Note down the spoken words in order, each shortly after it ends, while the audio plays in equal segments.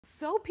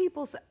So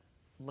people say,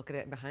 look at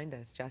it behind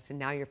us, Justin.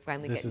 Now you're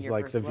finally This getting is your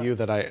like first the look. view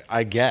that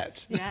I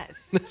get.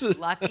 Yes, This is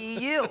lucky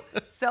you.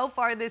 So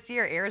far this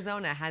year,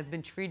 Arizona has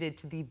been treated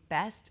to the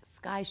best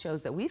sky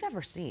shows that we've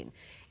ever seen.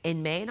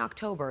 In May and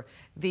October,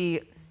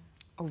 the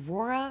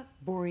Aurora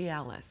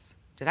Borealis.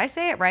 Did I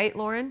say it right,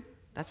 Lauren?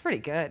 That's pretty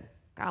good.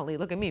 Golly,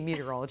 look at me,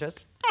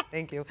 meteorologist.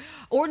 Thank you.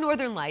 Or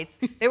Northern Lights.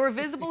 They were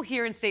visible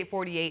here in State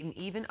 48 and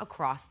even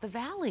across the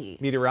valley.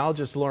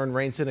 Meteorologist Lauren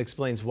Rainson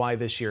explains why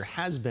this year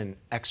has been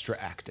extra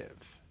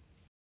active.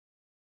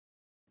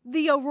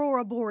 The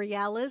aurora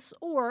borealis,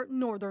 or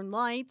northern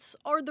lights,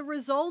 are the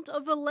result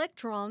of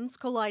electrons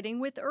colliding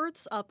with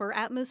Earth's upper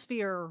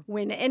atmosphere.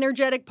 When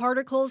energetic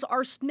particles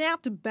are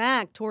snapped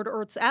back toward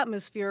Earth's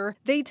atmosphere,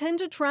 they tend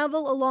to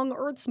travel along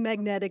Earth's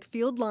magnetic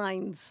field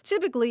lines.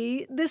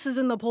 Typically, this is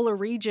in the polar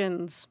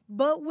regions.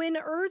 But when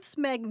Earth's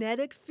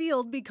magnetic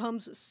field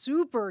becomes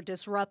super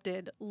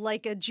disrupted,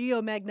 like a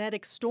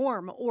geomagnetic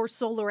storm or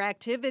solar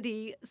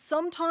activity,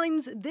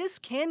 sometimes this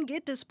can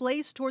get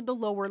displaced toward the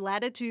lower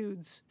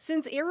latitudes.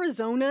 Since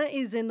Arizona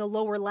is in the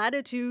lower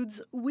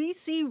latitudes, we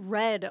see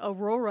red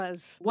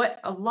auroras. What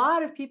a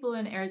lot of people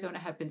in Arizona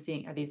have been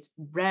seeing are these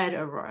red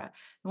aurora,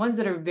 the ones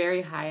that are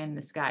very high in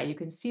the sky. You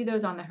can see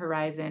those on the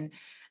horizon.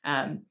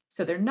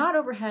 So they're not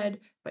overhead,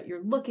 but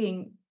you're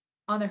looking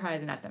on the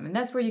horizon at them. And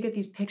that's where you get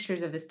these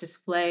pictures of this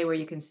display where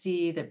you can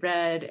see the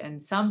red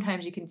and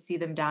sometimes you can see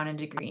them down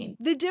into green.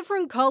 The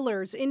different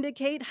colors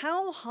indicate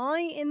how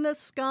high in the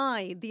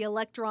sky the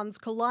electrons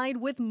collide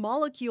with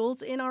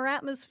molecules in our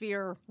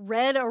atmosphere.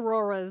 Red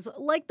auroras,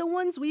 like the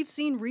ones we've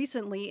seen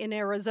recently in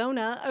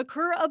Arizona,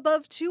 occur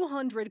above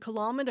 200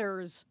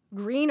 kilometers.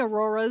 Green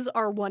auroras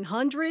are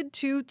 100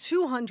 to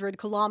 200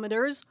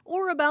 kilometers,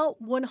 or about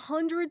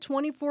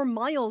 124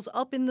 miles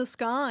up in the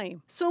sky.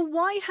 So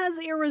why has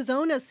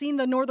Arizona seen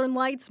the northern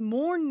lights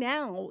more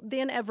now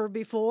than ever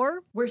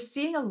before? We're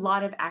seeing a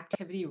lot of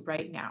activity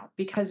right now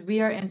because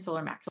we are in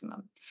solar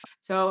maximum.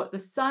 So the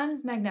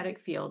sun's magnetic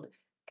field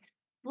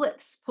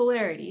flips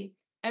polarity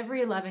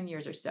every 11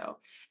 years or so.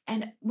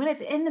 And when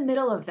it's in the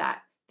middle of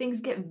that,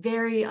 things get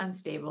very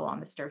unstable on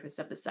the surface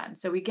of the sun.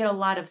 So we get a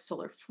lot of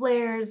solar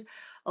flares,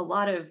 a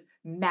lot of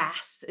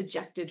mass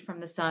ejected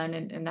from the sun,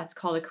 and that's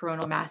called a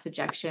coronal mass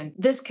ejection.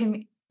 This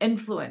can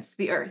influence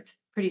the Earth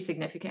pretty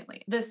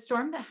significantly. The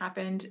storm that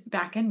happened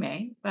back in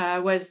May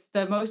was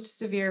the most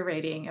severe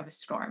rating of a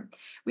storm.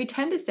 We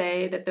tend to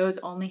say that those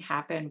only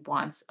happen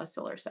once a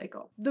solar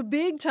cycle. The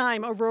big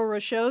time aurora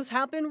shows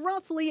happen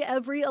roughly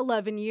every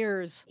 11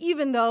 years.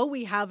 Even though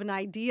we have an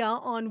idea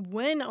on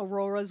when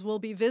auroras will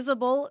be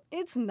visible,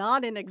 it's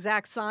not an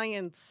exact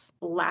science.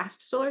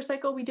 Last solar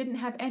cycle, we didn't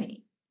have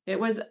any. It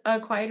was a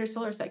quieter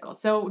solar cycle.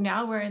 So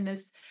now we're in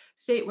this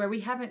state where we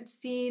haven't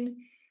seen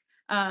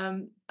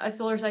a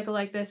solar cycle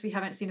like this. We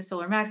haven't seen a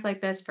solar max like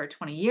this for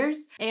 20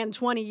 years. And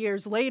 20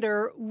 years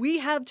later, we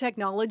have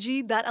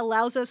technology that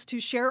allows us to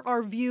share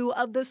our view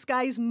of the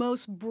sky's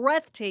most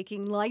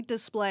breathtaking light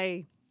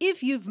display.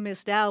 If you've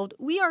missed out,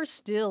 we are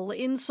still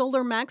in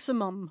solar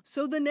maximum,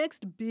 so the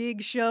next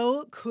big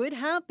show could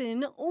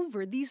happen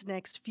over these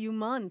next few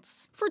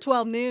months. For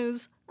 12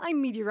 News,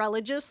 I'm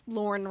meteorologist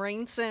Lauren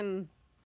Rainson.